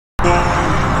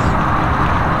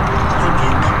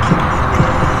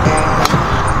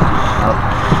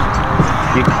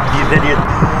Did you?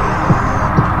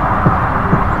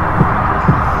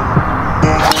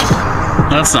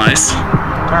 That's nice.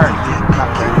 Turn.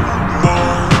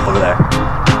 Over there.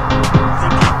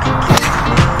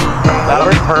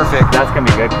 That'll be perfect. That's gonna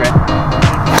be good, Chris.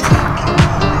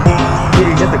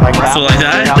 So like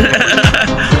that.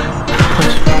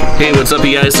 Hey, what's up,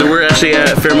 you guys? So we're actually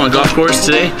at Fairmount Golf Course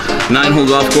today, 9-hole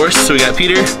golf course. So we got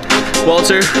Peter,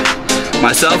 Walter,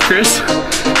 myself, Chris,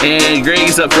 and Greg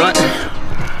is up front,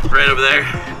 right over there,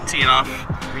 teeing off.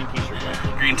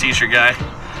 Green t-shirt guy.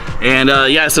 And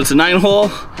yeah, so it's a 9-hole.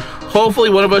 Hopefully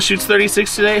one of us shoots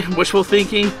 36 today, wishful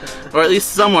thinking, or at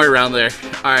least somewhere around there.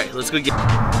 All right, let's go get.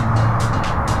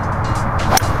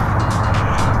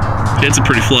 It's a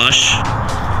pretty flush.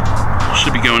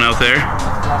 Should be going out there.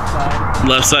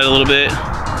 Left side a little bit.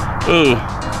 Ooh,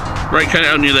 right kind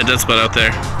of out near that dead spot out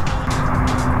there.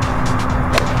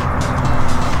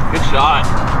 Good shot.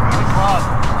 Good club.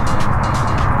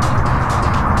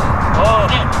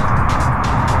 Oh.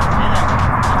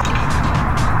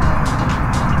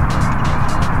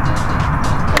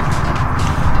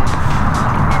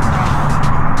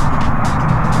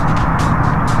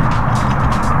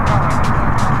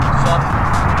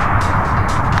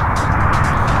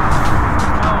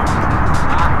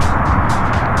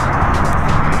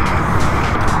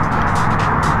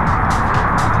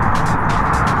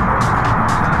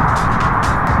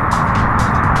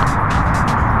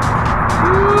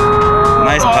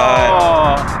 Nice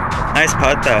putt. Nice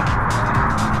putt though.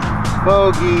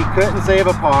 Bogey, couldn't save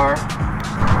a par.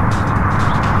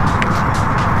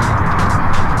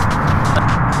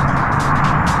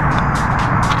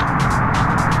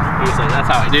 He was like, that's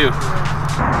how I do.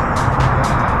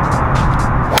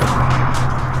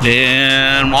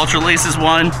 And Walter laces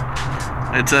one.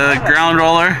 It's a ground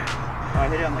roller.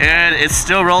 And it's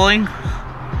still rolling.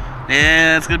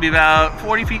 And it's gonna be about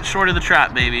 40 feet short of the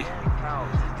trap, baby.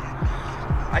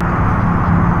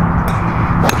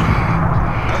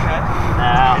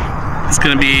 It's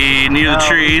gonna be near the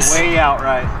trees. Way out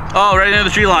right. Oh, right near the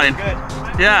tree line.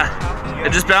 Yeah,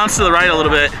 it just bounced to the right a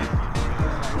little bit.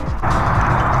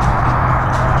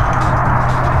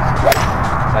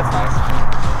 That's nice.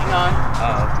 Hang on.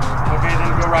 Okay,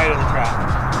 then go right of the trap.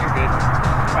 You're good.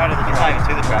 Right of the trap. Not even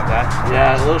to the trap, that.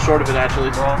 Yeah, a little short of it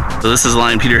actually. So this is the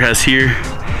line Peter has here.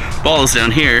 Ball is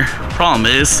down here. Problem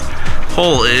is,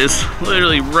 hole is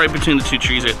literally right between the two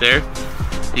trees right there.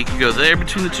 You can go there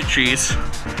between the two trees,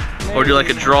 or do like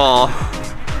a draw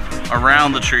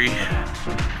around the tree.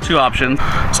 Two options.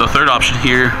 So third option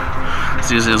here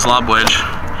is using his lob wedge,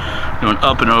 going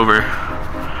up and over.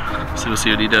 So we'll see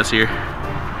what he does here.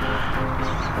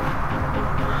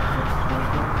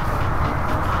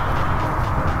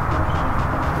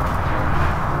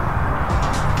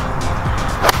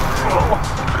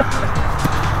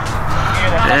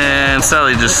 And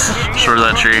Sally just short of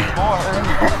that tree.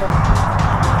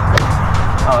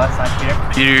 Oh, that's nice, Peter.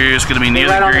 Peter's gonna be near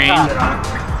the green.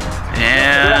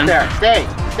 And Stay.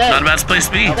 not a bad place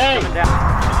to be.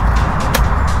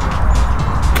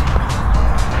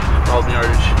 All the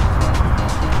yardage.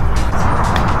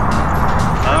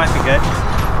 That might be good.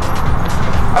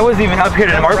 I wasn't even up here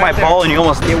to mark my ball and you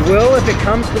almost... It will if it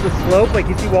comes to the slope, like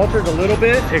you see Walter's a little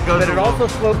bit, but it also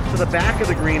slopes to the back of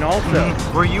the green also.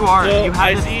 Where you are, So you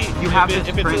have this, you have this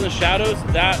if it's in the shadows,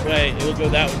 that way, it will go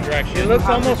that direction. It looks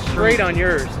almost straight on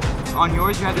yours. On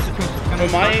yours, you have this trench.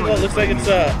 From my angle, it looks like it's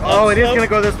a Oh, it is going to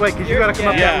go this way because you got to come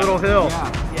up that little hill.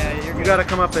 Yeah, You got to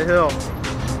come up the hill.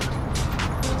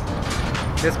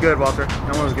 It's good, Walter.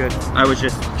 That one was good. I was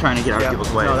just trying to get out of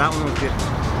people's way. No, that one was good.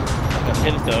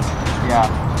 hit it though. Yeah,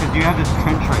 because you have this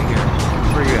trench right here.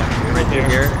 Where you at? Right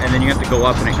here, and then you have to go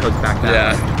up and it goes back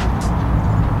that way.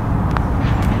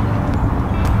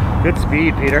 Good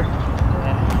speed, Peter.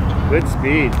 Good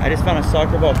speed. I just found a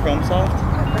soccer ball chrome soft.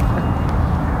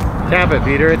 Tap it,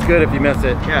 Peter. It's good if you miss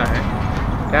it. Yeah.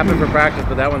 Tap it for practice,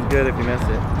 but that one's good if you miss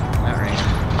it. That range.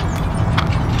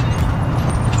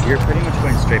 You're pretty much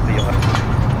going straight, but you'll have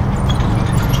to.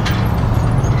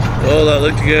 Oh, that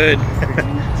looked good.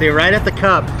 See, right at the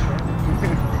cup.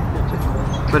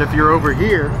 But if you're over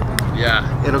here, Yeah.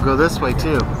 it'll go this way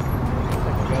too.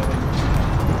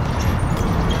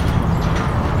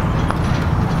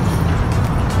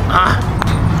 Ah.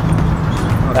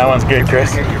 That one's good,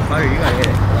 Chris. Hit your putter, you gotta hit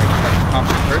it like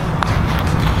confident first.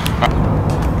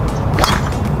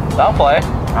 That'll play.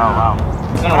 Oh, wow.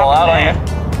 It's gonna roll out on you.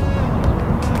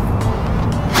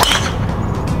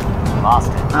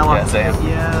 Lost it. I lost it.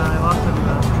 Yeah, I lost it.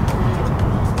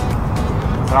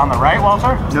 Is it on the right,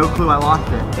 Walter? No clue, I lost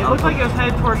it. It looked like it was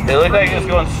headed towards It looked like it was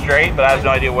going straight, but I have no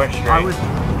idea where straight. I was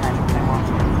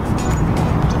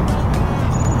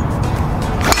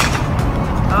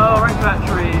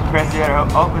Chris, you gotta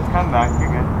hope. Oh, it's coming back.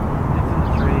 You're good. It's in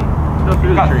the tree. Still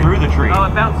through the tree. Through the tree. Oh,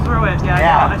 it bounced through it.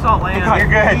 Yeah, I saw it land. You're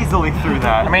good. Easily through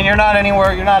that. I mean, you're not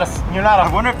anywhere. You're not a.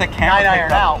 I wonder if the camera 9-iron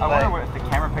picked up. out. I wonder if the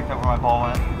camera picked up where my ball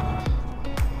went.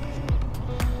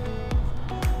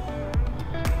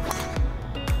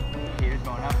 Peter's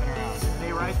going up and around.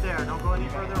 Stay right there. Don't go any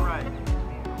further right.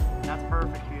 That's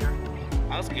perfect, Peter.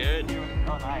 That was good.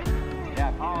 Oh, nice.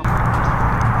 Yeah. Oh.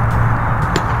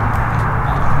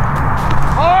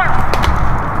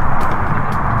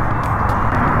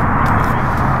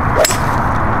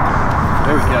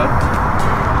 There we go.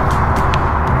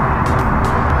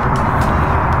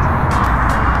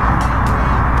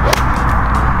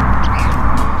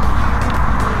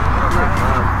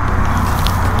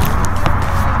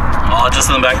 Oh, just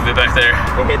in the back of it back there.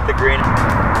 It hit the green.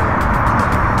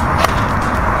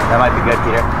 That might be good,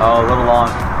 Peter. Oh, a little long.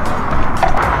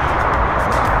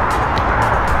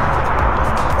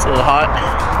 It's a little hot.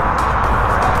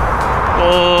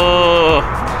 Oh,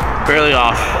 barely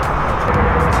off.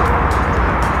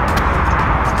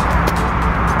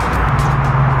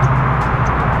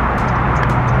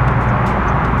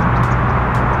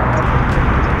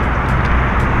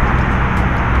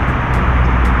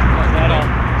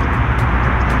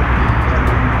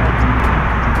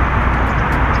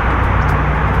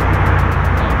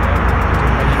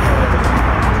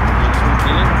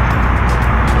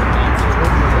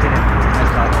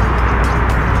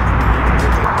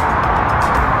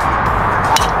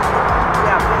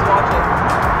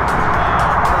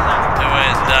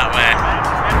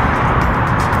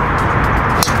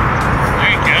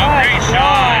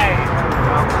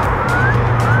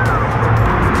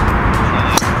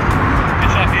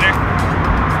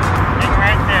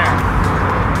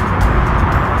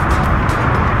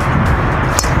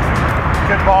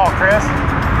 Good ball, Chris.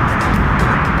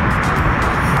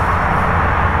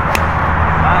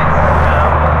 Nice.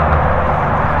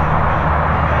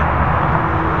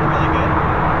 Really good.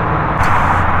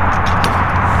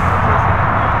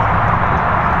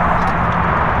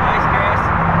 Nice, Chris.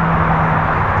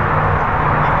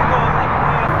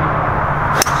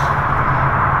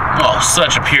 Oh,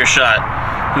 such a pure shot.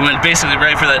 We went basically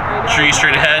right for that tree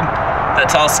straight ahead. That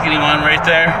tall, skinny one right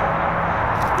there.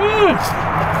 Woo!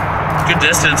 Good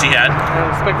distance he had. I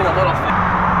was expecting a little thing.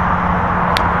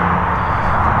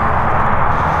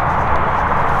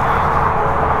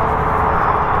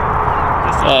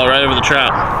 Oh, right over the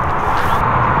trap.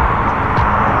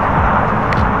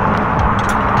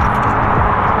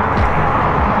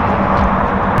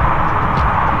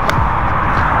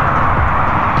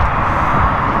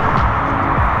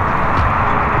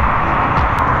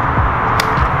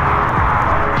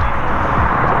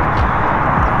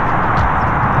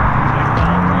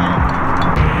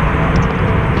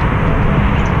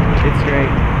 It's straight.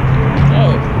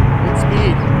 Oh, good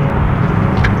speed.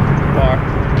 Far.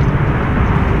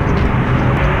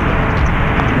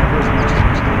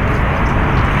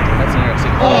 That's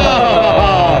interesting.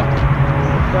 Oh!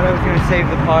 Thought I was going to save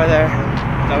the par there.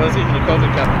 That was even a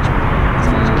COVID cup.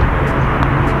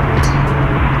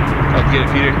 Oh, get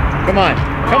it, Peter. Come on.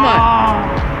 Come on.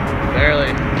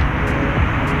 Barely.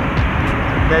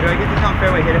 Do I get to count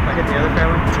fairway hit if I hit the other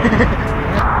fairway?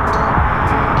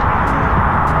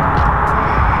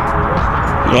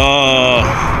 Oh.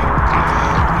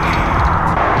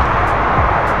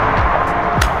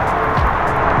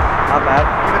 Not bad.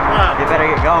 You better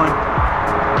get going.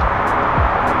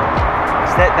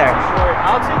 Sit there. Short.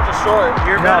 I'll take the short.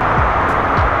 You're bad.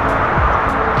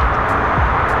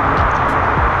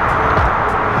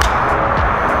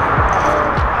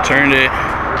 Turned it.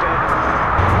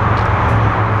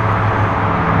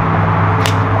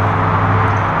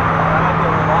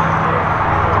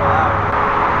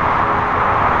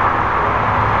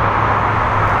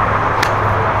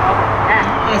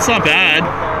 That's not bad.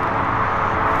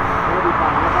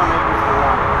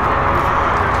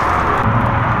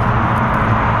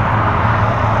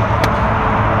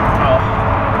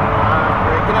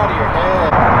 Get out of your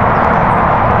head.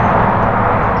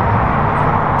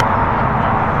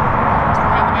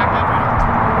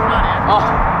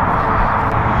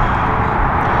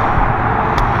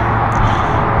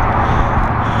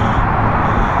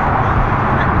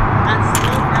 That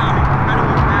slowed down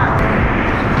incredibly fast.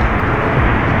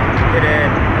 Get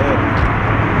in.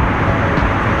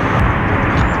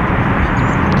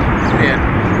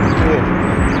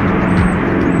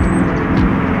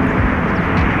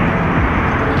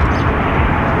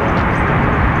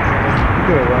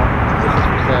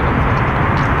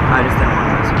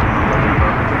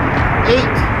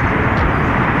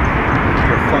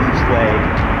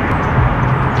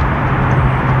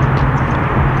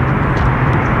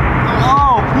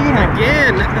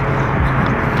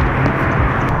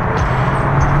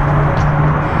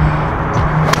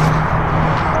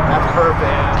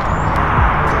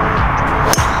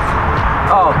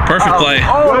 Perfect play.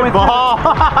 Oh, good ball.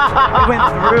 It went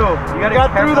through. You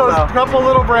Got through those couple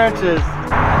little branches.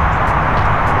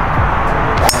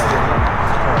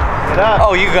 Get up.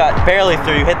 Oh, you got barely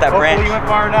through. You hit that branch. Hopefully you went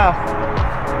far enough.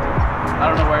 I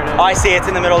don't know where it is. Oh, I see. It's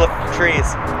in the middle of the trees.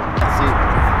 Let's see.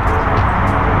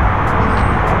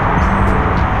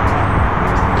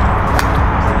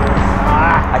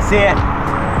 I see it.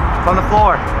 It's on the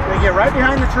floor. They get right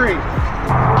behind the tree.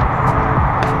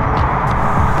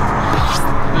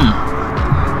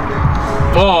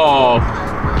 Oh.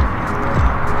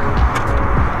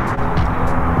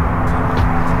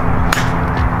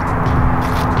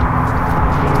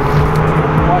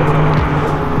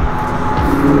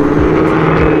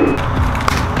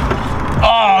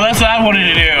 Oh, that's what I wanted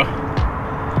to do.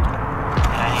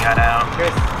 And you got out.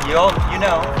 Chris, you know,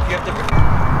 you have to.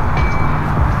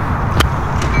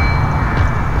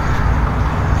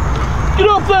 Get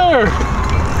up there!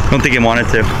 I don't think he wanted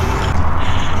to.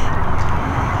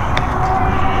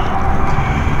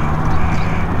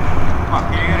 Come on,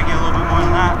 Peter, you gotta get a little bit more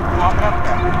than that. Walking up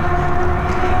there.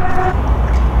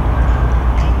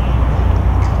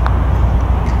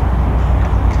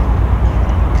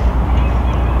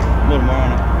 A little more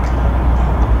on it.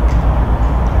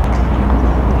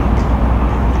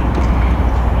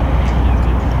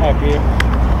 All right, Peter.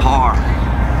 Par.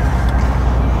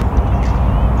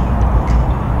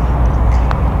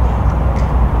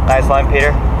 Nice line,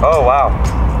 Peter. Oh, wow.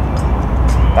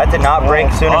 That did not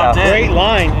break soon enough. Great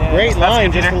line. Yeah. Great That's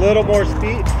line. good, Just a Peter. little more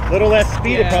speed, little less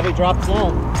speed. It Yeah. probably drops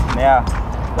long. Yeah.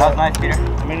 That was nice, Peter.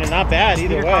 I mean, not bad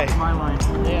either Peter way. copied my line.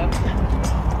 Yeah.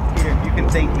 Peter, you can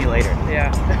thank me later.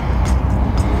 Yeah.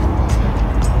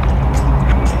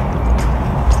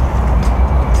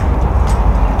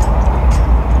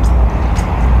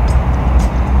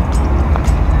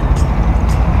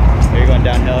 You're going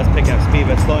downhill. It's picking up speed,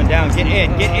 but slowing down. Get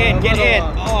in, get in, get in.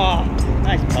 Oh,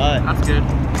 nice putt. That's good.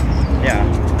 Yeah.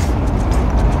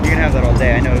 You can have that all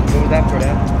day. I know. What was that for,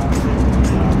 Dad?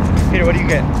 Peter, what do you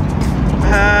get?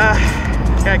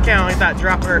 Gotta count. That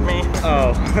drop hurt me.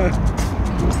 Oh.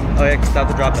 Oh, yeah, without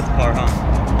the drop, that's par, huh?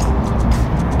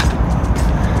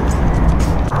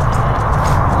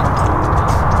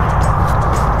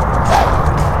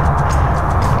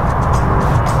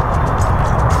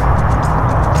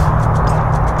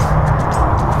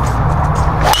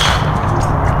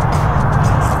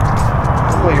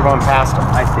 Hopefully you're going past him.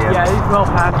 I see it. Yeah, he's well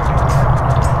past.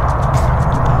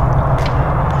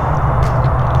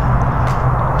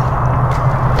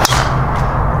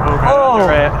 Oh,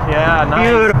 Yeah, nice.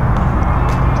 beautiful.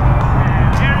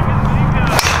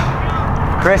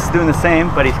 Chris is doing the same,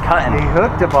 but he's cutting. He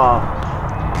hooked the ball.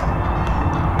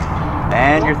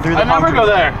 And you're through the I never palm go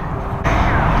trees. there.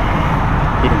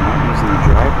 Peter not using the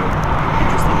driver.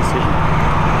 Interesting decision.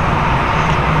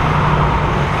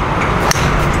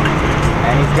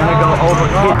 And he's gonna go over.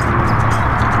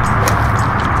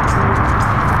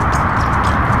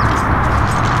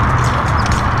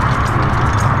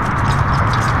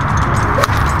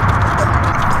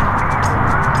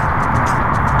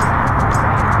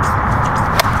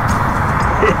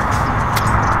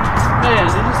 Man,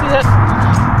 did you see that?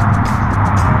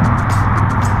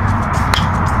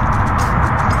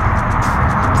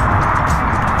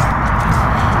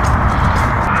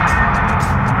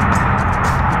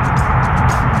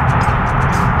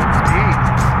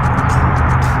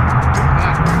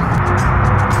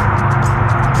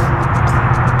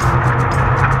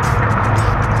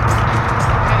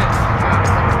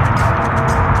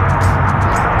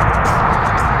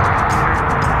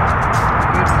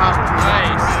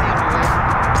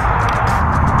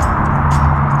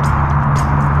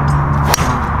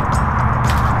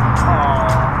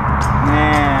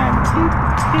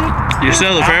 Man. You're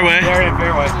still in the fairway. They're in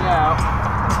fairway. Yeah.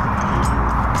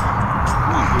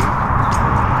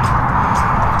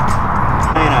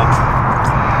 Playing a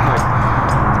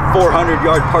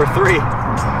 400-yard par 3.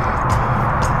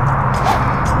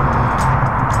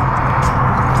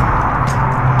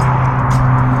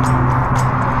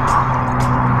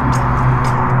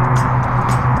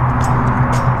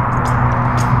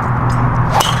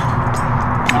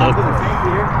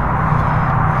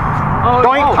 Oh,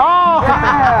 Going. oh. Oh!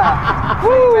 Yeah.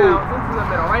 Woo. Bounce into the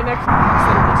middle, right next to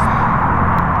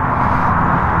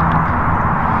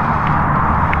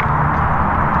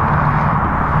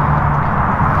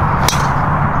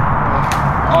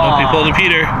Hope he pulled a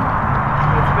Peter.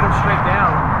 Spin him straight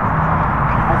down.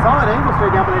 I saw it angle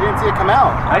straight down, but I didn't see it come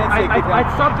out. I didn't see it kick I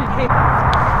down. stopped it. Came.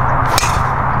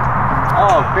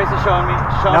 Oh, Chris is showing me.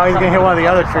 Now he's gonna hit one of the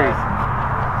other trees.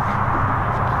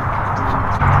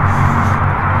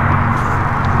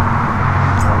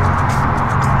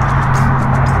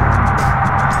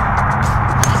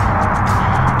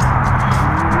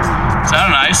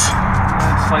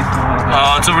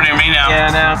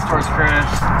 course, Chris.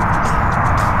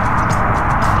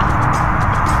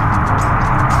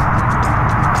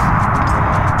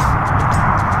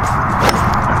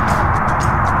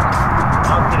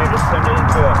 Just turned it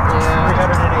into a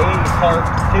 380 part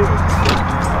 2.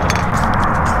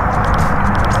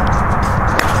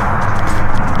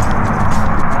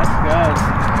 That's good.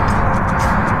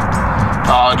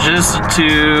 Oh,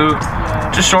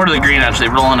 just short of the green actually,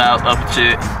 rolling out up to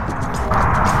it.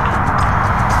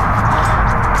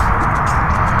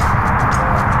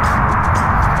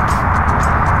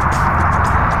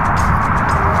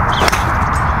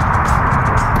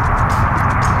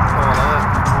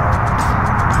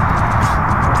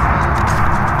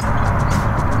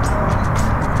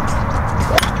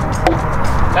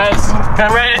 Nice.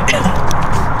 Come right.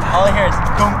 All I hear is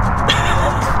boom.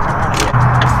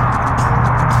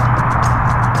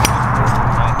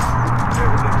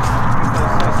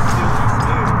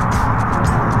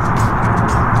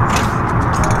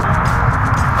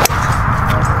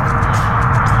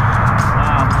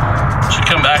 Should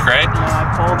come back, right? Yeah, I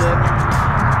pulled it.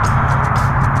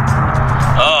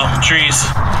 Oh, trees.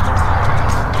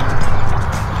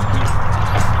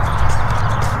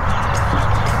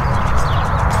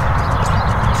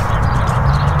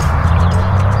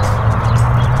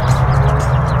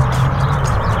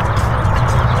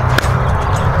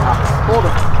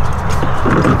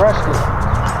 Crushed it.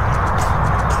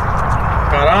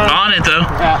 Got on. On it though.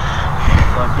 Yeah.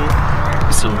 Lucky.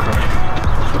 Still recording.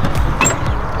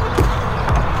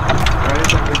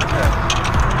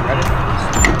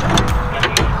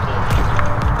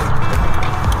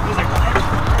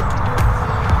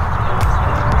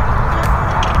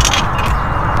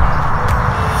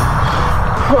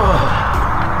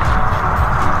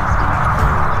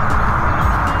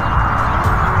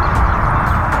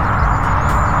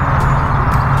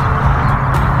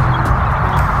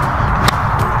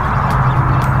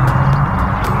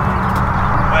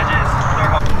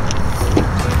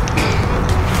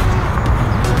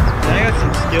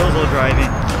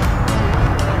 Driving.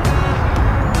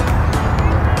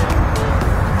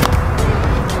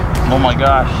 Oh my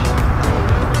gosh.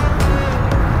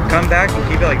 Come back and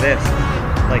keep it like this.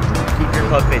 Like, keep your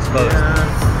club face closed.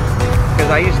 Because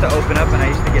I used to open up and I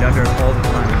used to get under it all the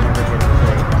time and never get it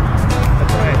straight.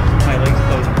 That's why I keep my legs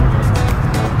closed.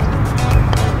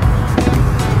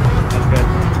 That's good.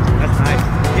 That's nice.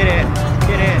 Get in.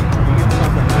 Get in. You get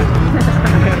something nice.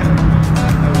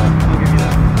 I'll give you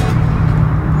that.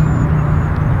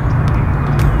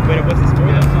 Wait, what's this for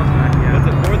though? What's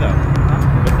it for though?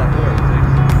 What's that for?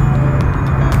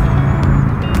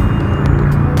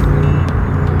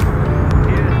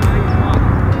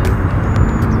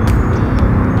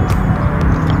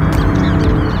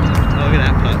 Oh, look at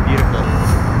that putt. Beautiful.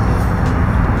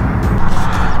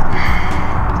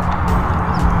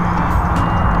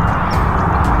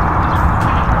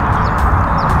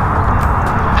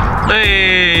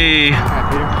 Hey!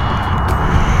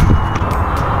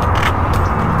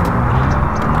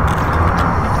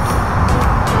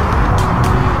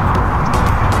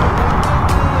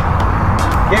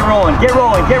 Get rolling, get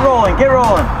rolling, get rolling, get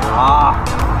rolling. Ah.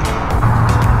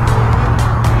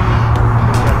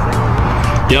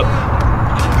 Yep.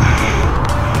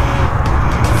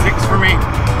 6 for me.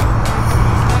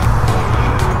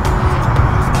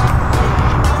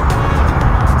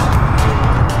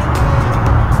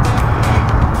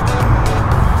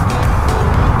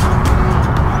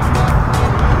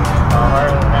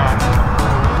 Harder than that.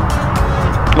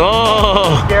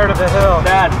 Oh! Scared of the hill.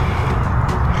 Dad.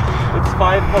 It's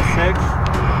 5 plus 6.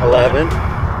 11.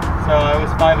 So I was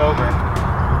 5 over.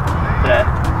 Today.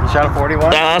 You shot a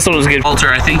 41? That last one was good. Walter,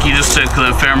 I think you just took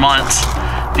the Fairmount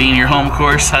being your home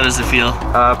course. How does it feel?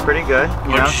 Pretty good.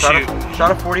 You know,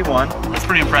 shot a 41. That's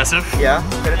pretty impressive. Yeah,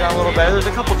 could have done a little better. There's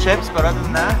a couple chips, but other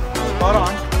than that, spot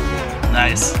on.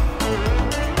 Nice.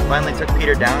 Finally took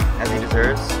Peter down, as he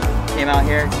deserves. Came out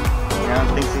here, you know,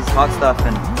 thinks he's hot stuff,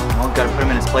 and well, gotta put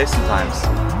him in his place sometimes.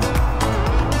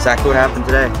 Exactly what happened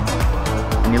today.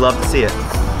 And you love to see it.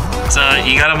 So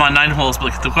you got him on 9 holes,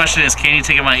 but the question is, can you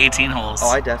take him on 18 holes? Oh,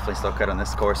 I definitely still could on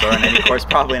this course, or on any course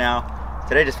probably now.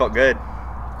 Today just felt good.